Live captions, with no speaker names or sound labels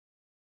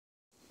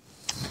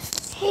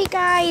Hey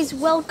guys,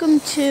 welcome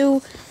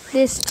to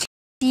this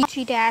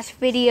Teachy Dash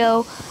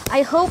video.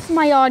 I hope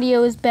my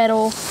audio is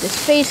better. This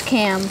face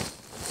cam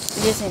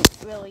isn't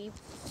really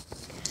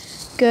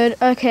good.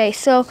 Okay,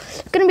 so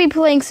I'm gonna be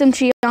playing some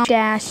Teachy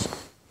Dash.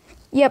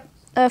 Yep,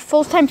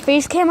 full-time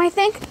face cam, I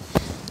think.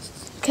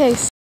 Okay,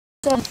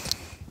 so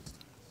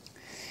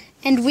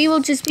and we will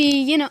just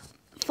be,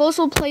 first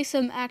we'll play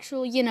some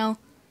actual,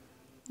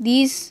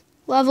 these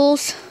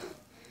levels,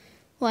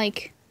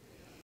 like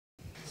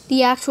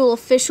the actual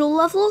official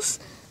levels.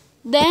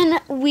 Then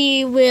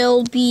we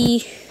will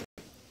be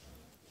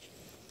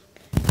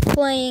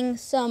playing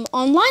some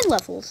online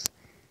levels.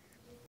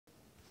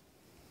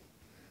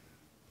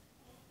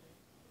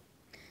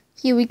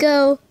 Here we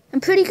go. I'm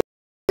pretty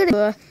good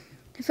at it.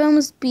 I've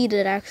almost beat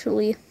it,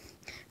 actually.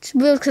 It's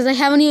weird because I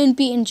haven't even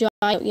beaten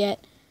Giant yet.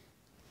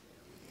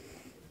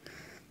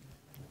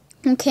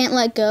 I can't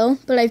let go,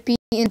 but I've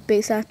beaten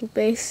base after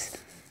base.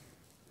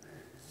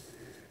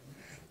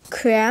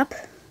 Crap.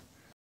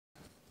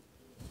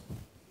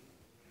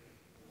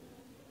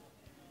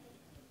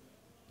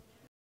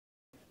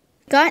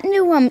 Got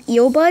new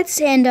earbuds,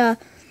 and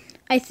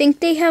I think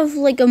they have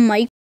like a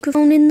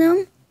microphone in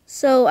them,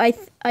 so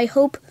I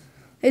hope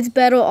it's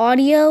better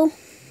audio.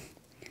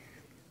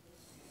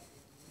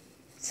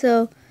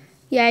 So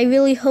yeah, I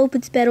really hope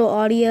it's better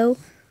audio.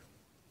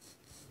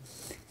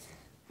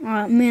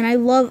 Man, I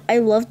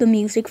love the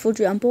music for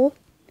Jumble.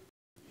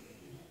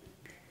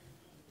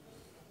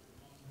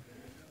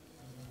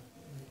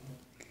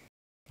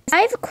 I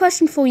have a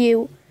question for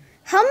you.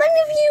 How many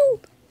of you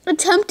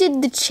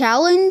attempted the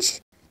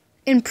challenge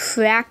in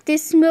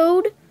practice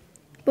mode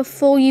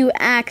before you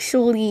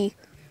actually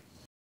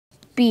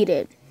beat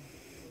it?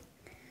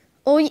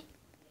 Or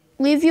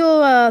leave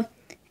your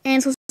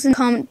answers in the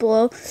comment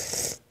below.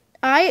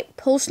 I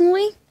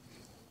personally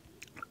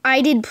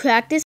did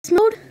practice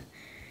mode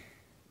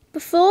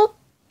before.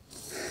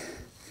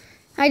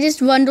 I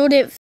just wondered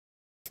if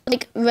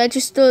like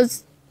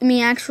registers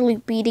me actually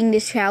beating the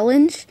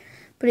challenge,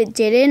 but it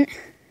didn't.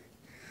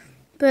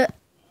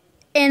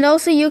 And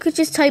also you could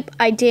just type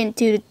I didn't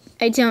do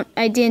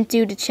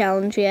the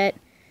challenge yet.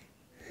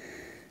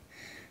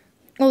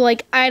 Or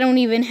like I don't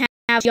even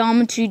have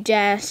Geometry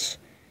Dash.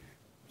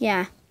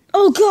 Yeah.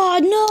 Oh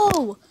god,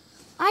 no!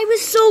 I was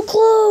so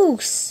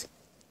close!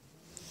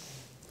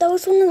 That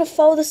was one of the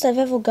farthest I've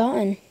ever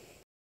gotten.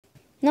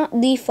 Not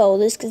the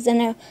farthest, because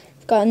then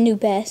I've got a new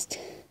best.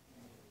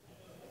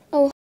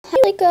 Oh, I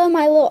like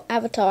my little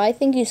avatar. I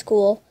think he's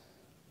cool.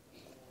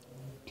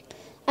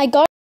 I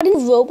got a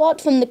new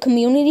robot from the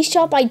community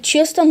shop. I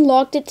just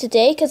unlocked it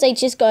today, because I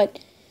just got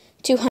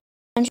 200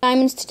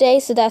 diamonds today,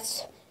 so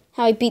that's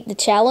how I beat the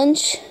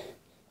challenge.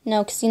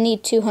 No, because you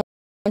need 200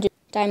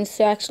 diamonds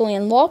to actually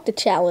unlock the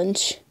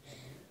challenge.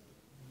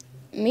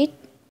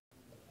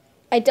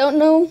 I don't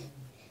know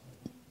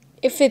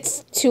if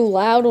it's too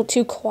loud or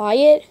too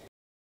quiet.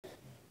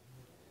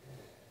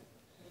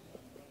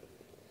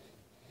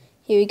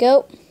 Here we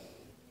go.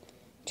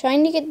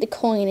 Trying to get the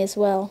coin as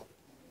well.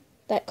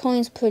 That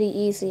coin's pretty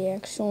easy,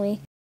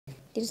 actually.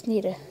 You just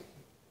need to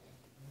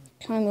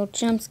time your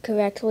jumps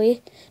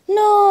correctly.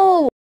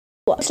 No!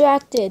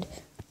 Distracted.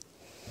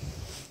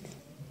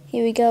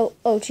 Here we go.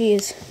 Oh,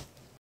 jeez.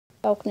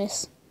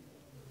 Darkness.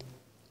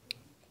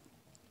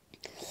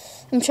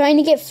 I'm trying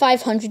to get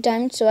 500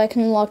 diamonds so I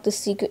can unlock the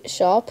secret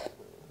shop.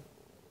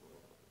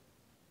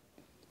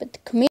 But the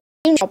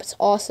community shop is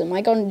awesome.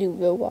 I got a new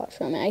robot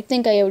from it. I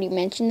think I already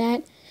mentioned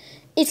that.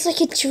 It's like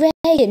a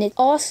dragon. It's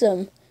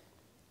awesome.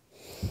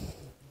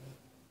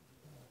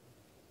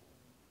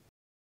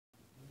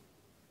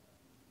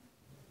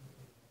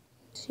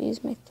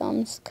 Jeez, my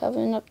thumb's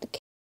covering up the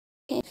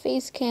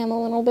face cam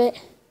a little bit.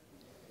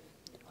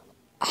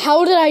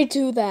 How did I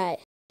do that?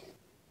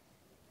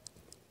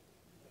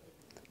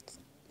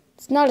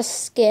 It's not a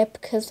skip,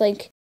 because,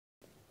 like,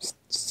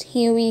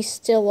 here we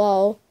still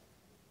are.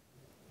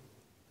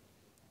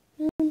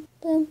 I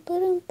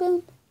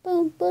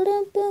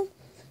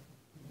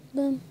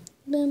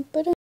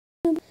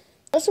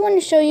also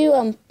want to show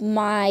you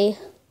my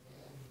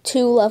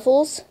 2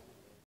 levels.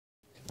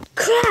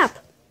 Crap!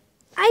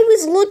 I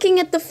was looking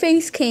at the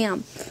face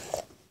cam.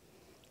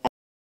 I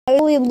was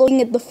really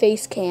looking at the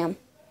face cam.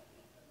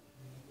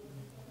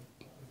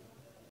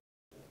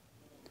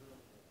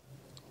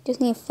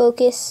 Just need to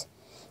focus.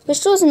 There's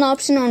still an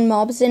option on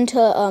Mobzen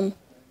to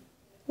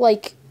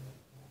like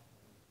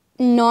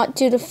not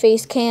do the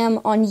face cam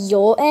on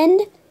your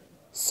end.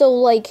 So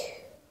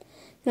like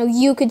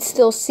you could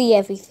still see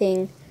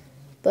everything.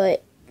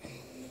 But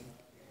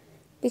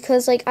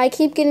because like I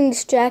keep getting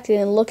distracted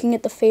and looking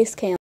at the face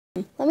cam.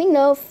 Let me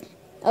know if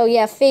oh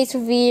yeah, face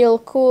reveal,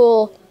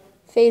 cool.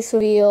 Face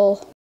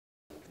reveal.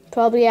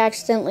 Probably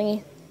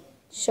accidentally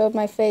showed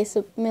my face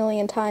a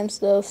million times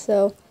though,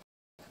 so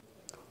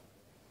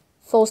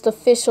first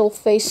official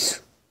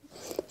face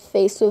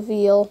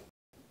reveal.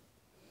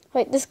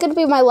 Right, this is gonna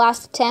be my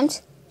last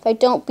attempt. If I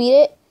don't beat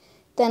it,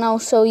 then I'll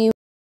show you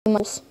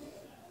my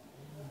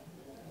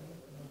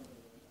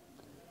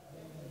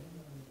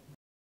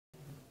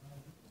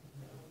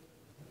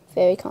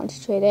very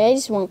concentrated. I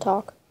just won't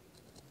talk.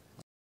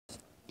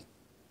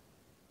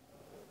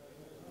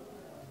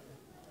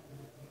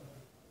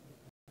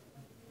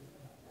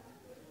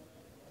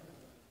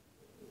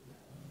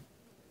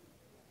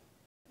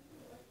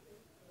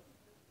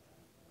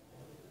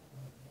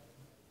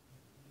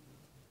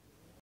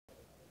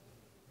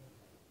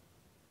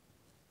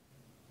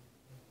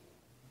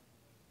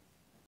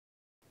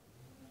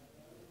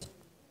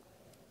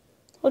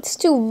 Let's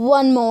do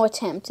one more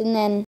attempt, and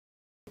then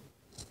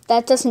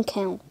that doesn't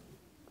count.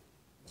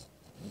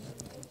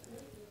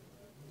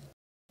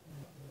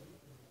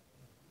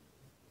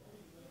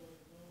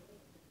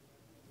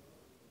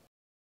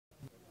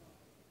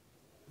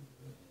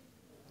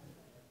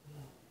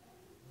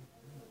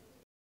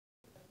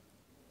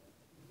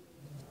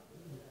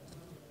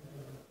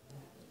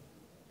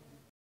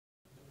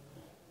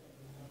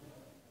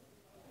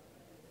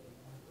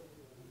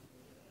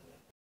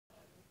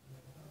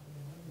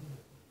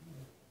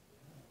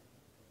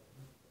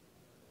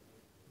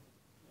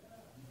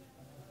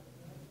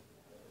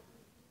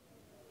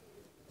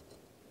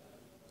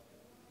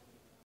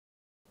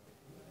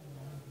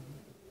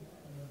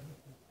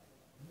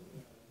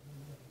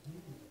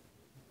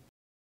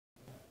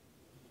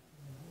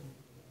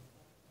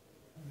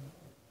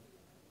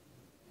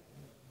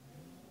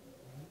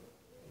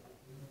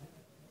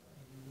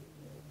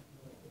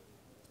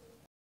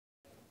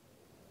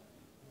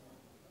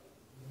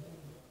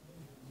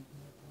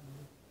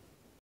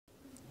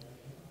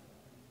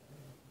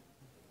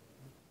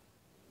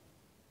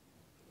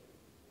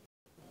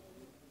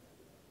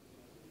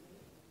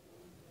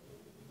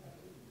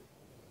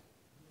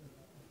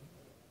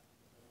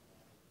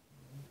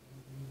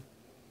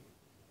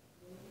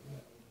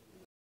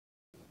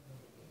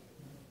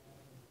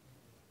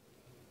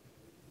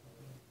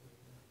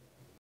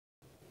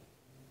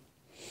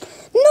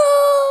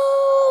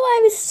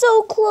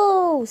 So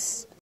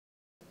close.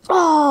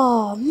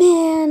 Oh,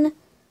 man.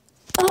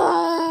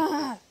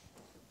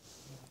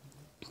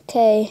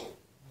 Okay.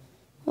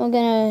 We're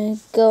gonna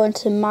go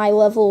into my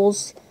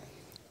levels.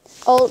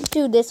 I'll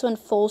do this one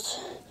first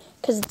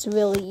because it's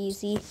really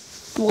easy.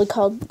 Really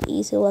called the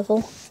easy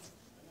level.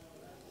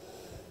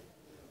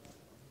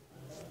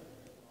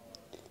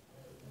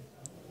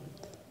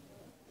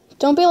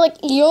 Don't be like,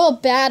 you're a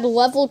bad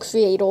level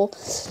creator.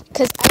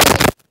 Because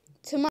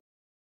to my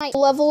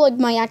level, like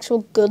my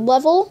actual good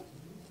level,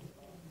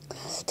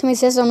 to my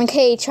sister, I'm like,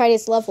 hey, try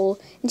this level.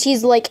 And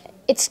she's like,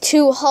 it's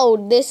too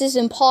hard. This is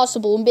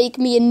impossible. Make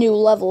me a new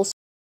level.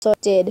 So I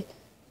did.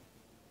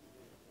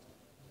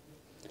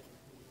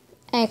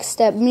 Next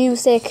step,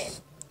 music.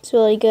 It's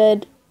really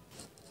good.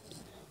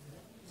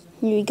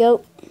 Here we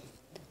go.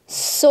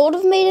 Sort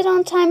of made it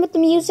on time with the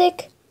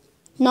music.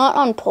 Not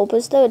on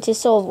purpose, though. It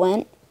just sort of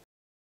went.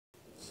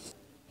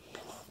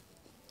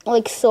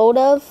 Like, sort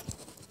of.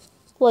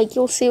 Like,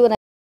 you'll see what I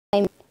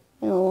mean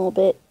in a little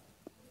bit.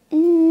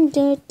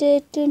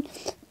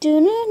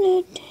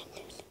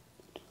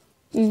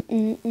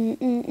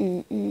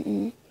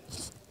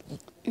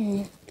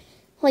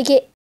 Like,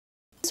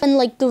 it's when,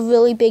 like, the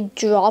really big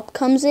drop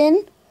comes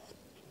in.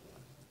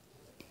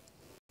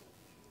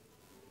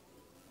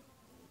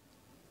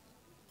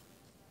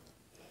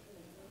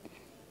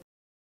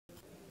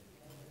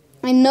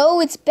 I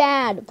know it's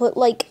bad, but,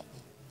 like,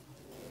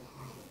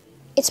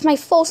 it's my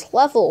first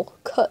level.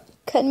 Cut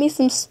me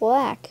some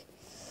slack.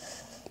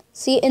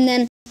 See, and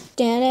then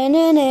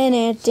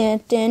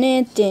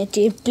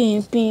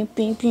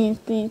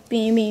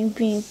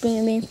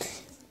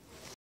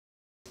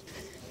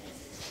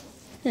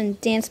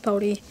and dance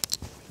party.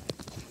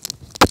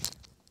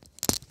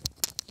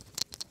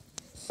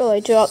 Oh, I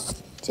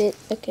dropped it.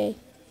 Okay,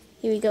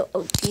 here we go.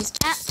 Oh, jeez.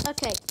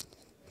 Okay.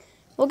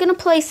 We're gonna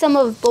play some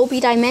of Bulby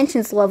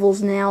Dimensions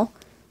levels now.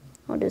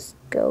 I'll just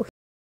go.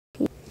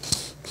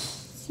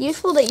 It's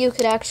useful that you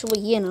could actually,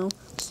 you know,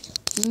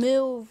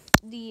 move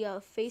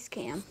the face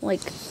cam,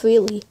 like,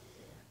 freely.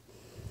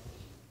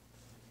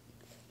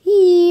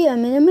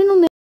 I'm in the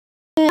middle.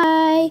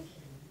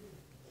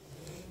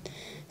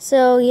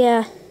 So,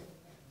 yeah.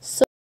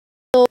 So,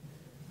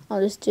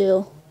 I'll just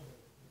do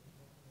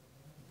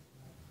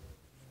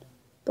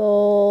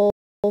Bulby.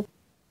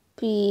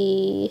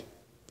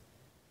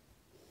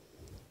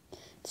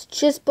 It's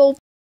just Bulby.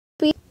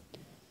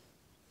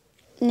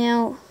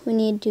 Now, we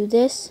need to do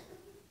this.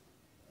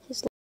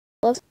 His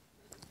love.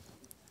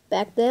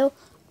 Back there.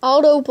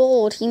 Auto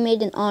bold. He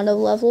made an auto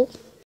level.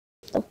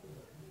 So,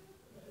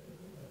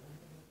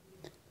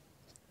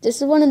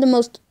 this is one of the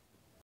most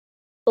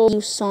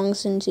used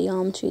songs in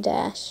Geometry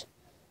Dash.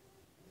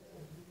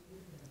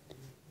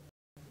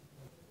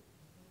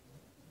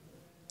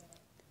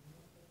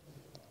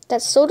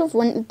 That sort of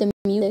went with the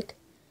music.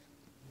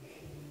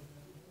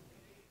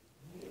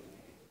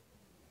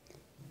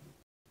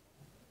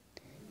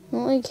 I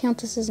don't really count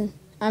this as an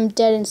I'm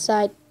dead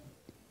inside.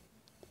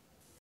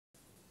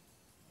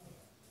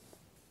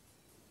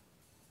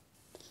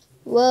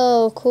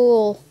 Whoa,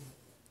 cool.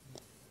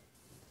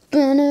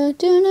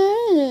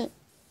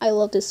 I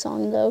love this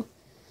song though.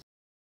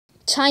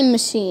 Time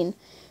Machine.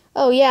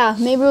 Oh yeah,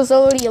 maybe it was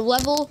already a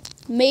level.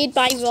 made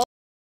by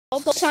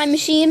Roblox Time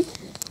Machine.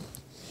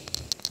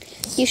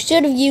 You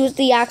should have used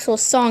the actual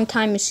song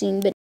Time Machine,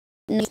 but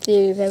no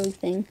theory of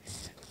everything.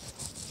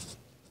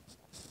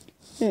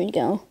 There we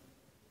go.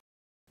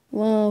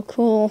 Whoa,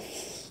 cool.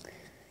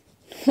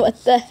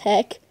 What the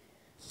heck?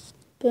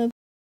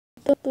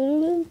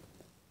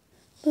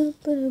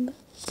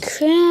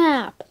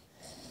 Crap!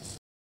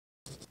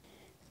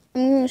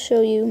 I'm gonna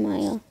show you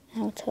my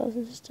how it tells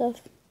us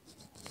stuff.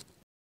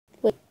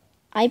 Wait,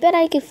 I bet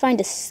I could find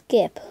a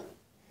skip.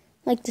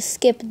 Like to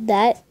skip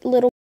that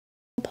little.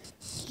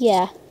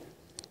 Yeah.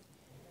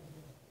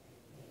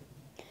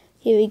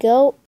 Here we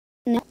go.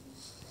 Now.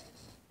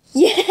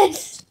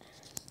 Yes!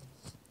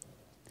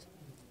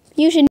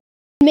 You should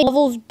make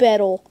levels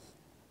better.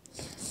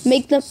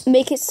 Make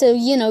it so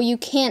you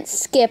can't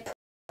skip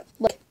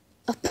like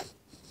up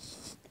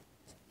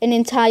an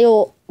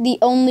entire the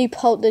only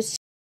part that's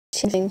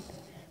changing.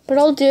 But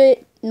I'll do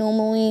it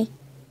normally.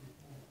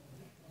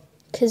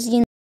 Cause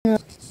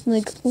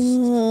like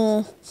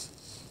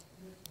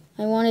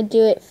I wanna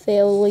do it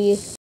fairly.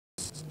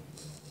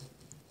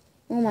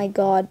 Oh my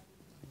god.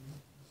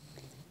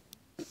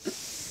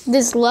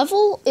 This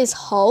level is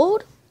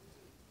hard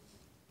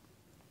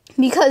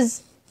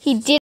because he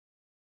didn't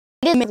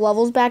make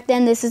levels back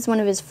then. This is one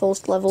of his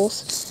first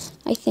levels,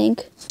 I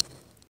think.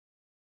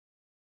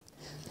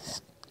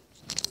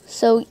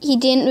 So he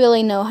didn't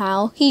really know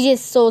how. He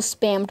just so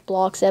spammed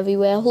blocks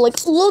everywhere.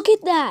 Like, look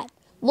at that!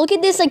 Look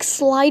at this like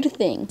slide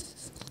thing.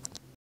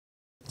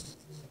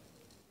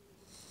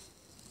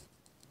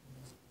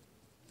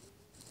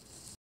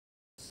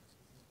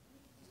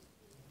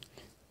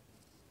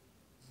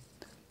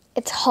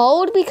 It's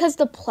hard because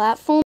the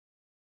platform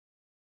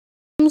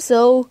is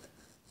so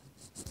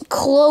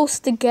close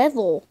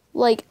together.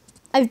 Like,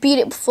 I've beat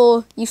it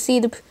before. You see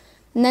and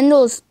then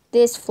there's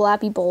this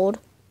Flappy Bird.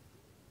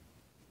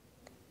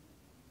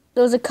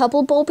 There's a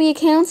couple Bulby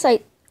accounts.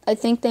 I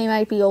think they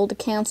might be old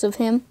accounts of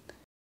him.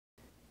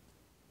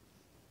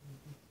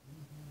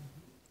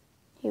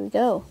 Here we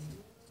go.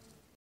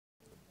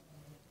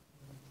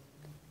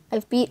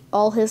 I've beat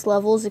all his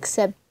levels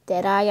except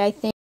Deadeye, I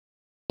think.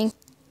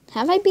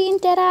 Have I beaten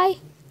Deadeye?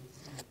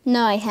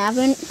 No, I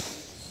haven't.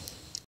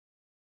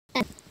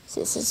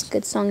 This is a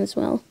good song as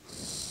well.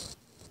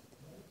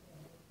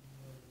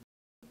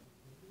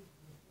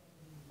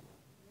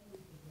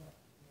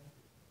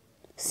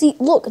 See,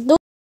 look,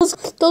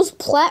 those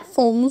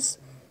platforms,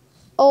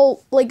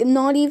 oh, like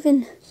not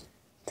even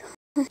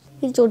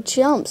these are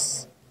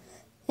jumps.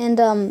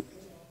 And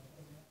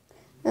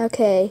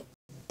okay,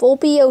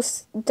 Volpy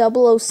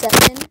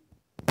 007.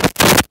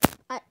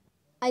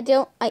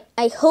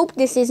 I hope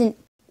this isn't.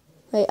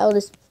 Wait,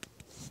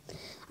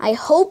 I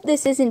hope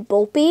this isn't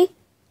Volpy,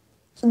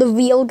 the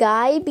real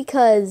guy,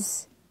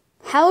 because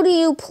how do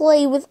you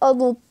play with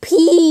other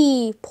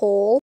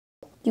people?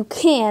 You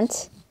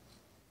can't.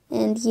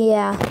 And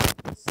yeah,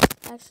 it's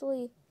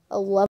actually a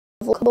level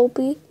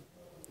Volpy.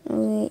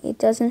 Okay, it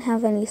doesn't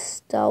have any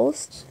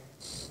stealth.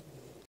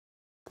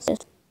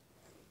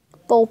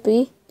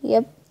 Volpy.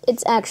 Yep,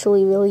 it's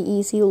actually really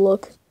easy to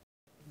look.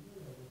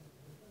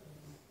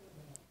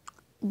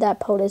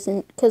 That part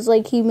isn't, because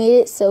like he made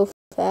it so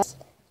fast.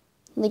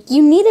 Like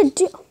you need to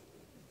do.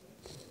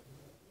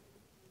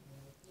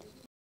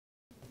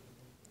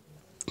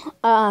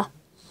 I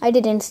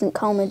did instant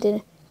comment,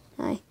 didn't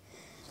I?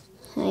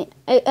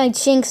 I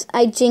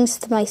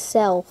jinxed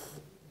myself.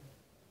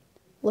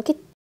 Look at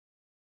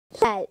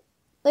that.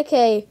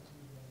 Okay.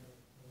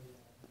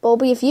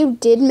 Bulby, if you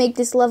did make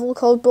this level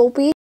called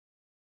Bulby,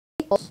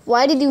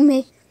 why did you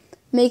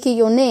make it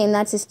your name?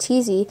 That's just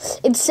cheesy.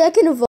 And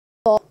second of all,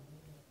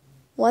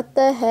 what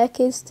the heck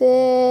is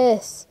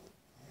this?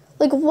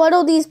 Like, what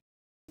are these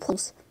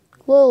problems?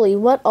 Literally,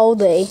 what are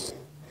they?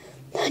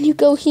 Then you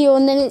go here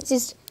and then it's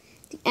just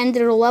the end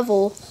of the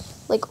level.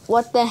 Like,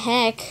 what the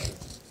heck?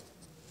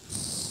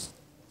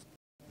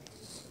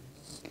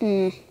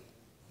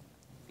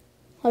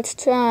 Let's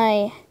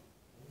try.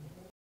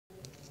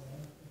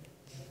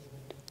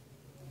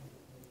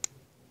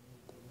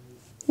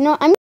 I'm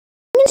gonna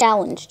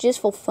challenge just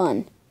for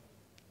fun.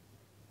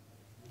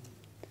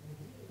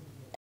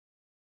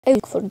 I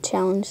look for the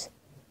challenge.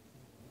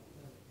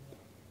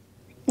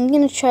 I'm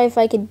gonna try if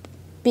I could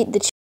beat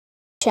the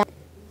challenge.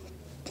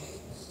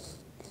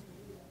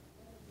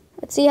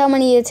 Let's see how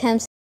many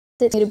attempts it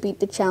takes me to beat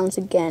the challenge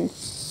again.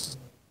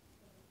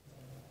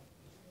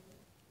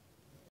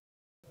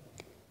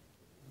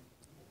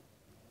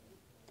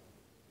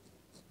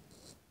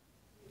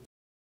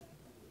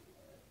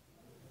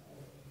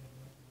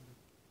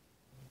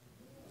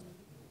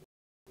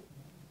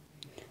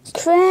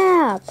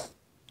 Crap!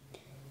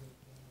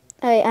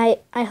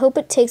 I hope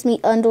it takes me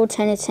under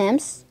 10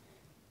 attempts.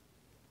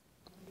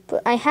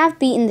 But I have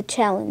beaten the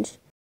challenge.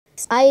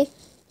 I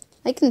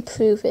can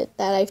prove it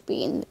that I've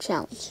beaten the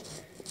challenge.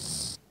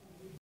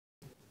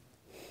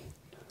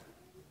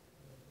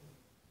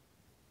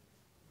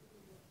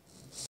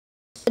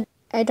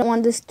 I don't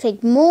want this to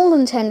take more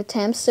than 10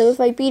 attempts, so if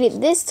I beat it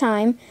this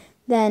time,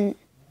 then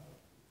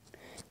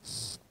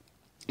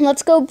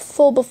Let's go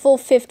before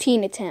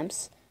 15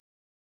 attempts.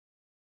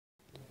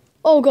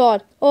 Oh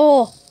god.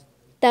 Oh,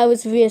 that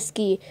was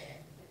risky.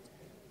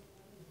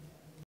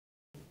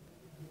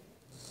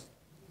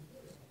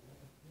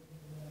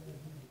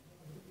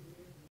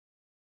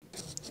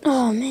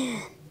 Oh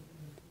man.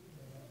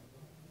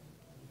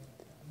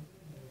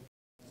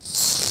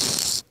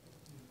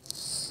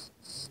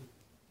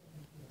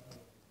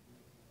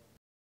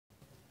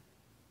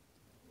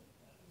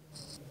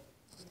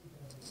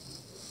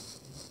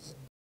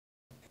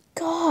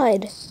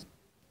 God.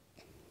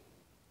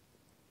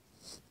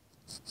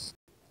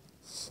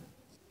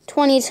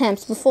 20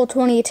 attempts. Before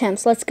 20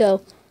 attempts. Let's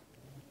go.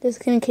 This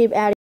is gonna keep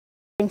adding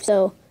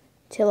so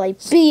till I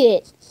beat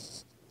it.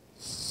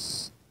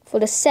 For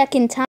the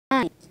second time.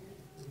 I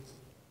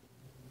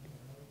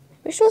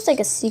wish there was like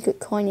a secret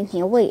coin in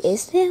here. Wait,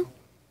 is there?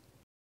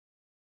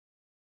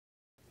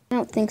 I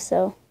don't think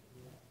so.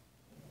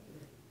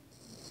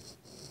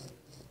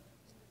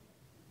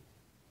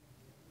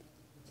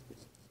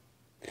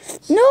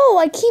 No,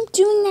 I keep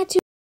doing that too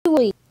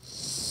early.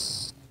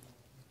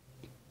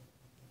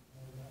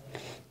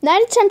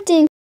 Not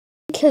attempting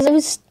because I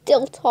was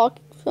still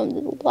talking from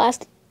the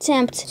last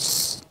attempt.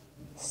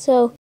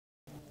 So,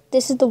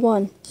 this is the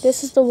one.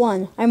 This is the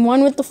one. I'm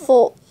one with the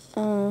full.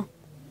 No,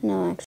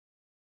 actually.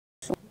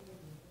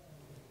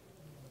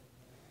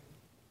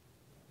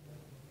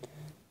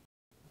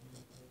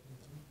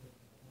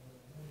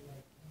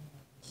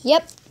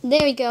 Yep,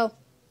 there we go.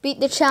 Beat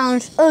the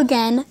challenge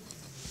again.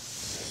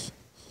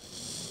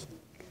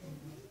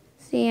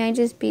 See, I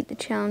just beat the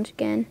challenge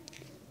again.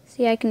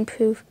 See, I can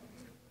prove.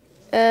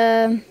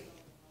 The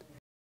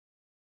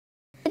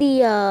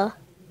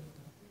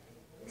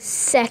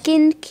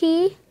second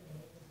key.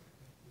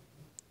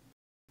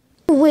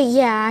 Wait,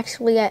 yeah,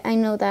 actually, I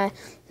know that.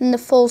 And the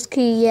false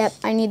key, yep,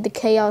 I need the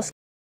chaos.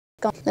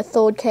 The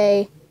third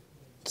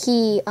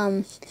key,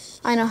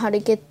 I know how to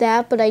get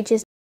that, but I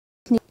just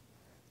need to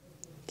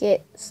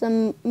get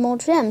some more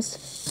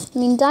gems. I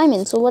mean,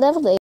 diamonds, or whatever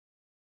they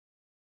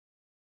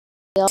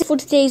are. For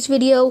today's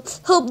video,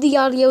 hope the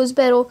audio is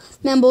better.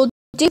 Remember,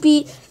 did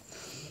beat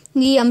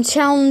the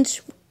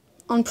challenge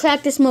on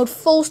practice mode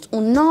first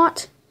or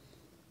not.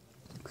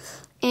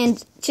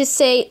 And just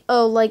say,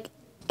 oh, like,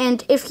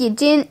 and if you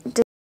didn't,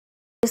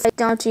 just like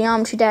down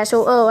Geometry Dash,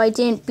 or oh, I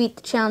didn't beat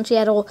the challenge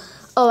yet, or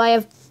oh, I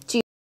have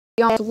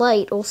Geometry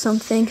Light, or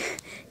something.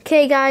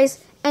 Okay, guys,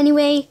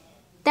 anyway,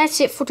 that's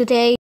it for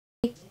today.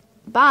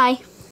 Bye.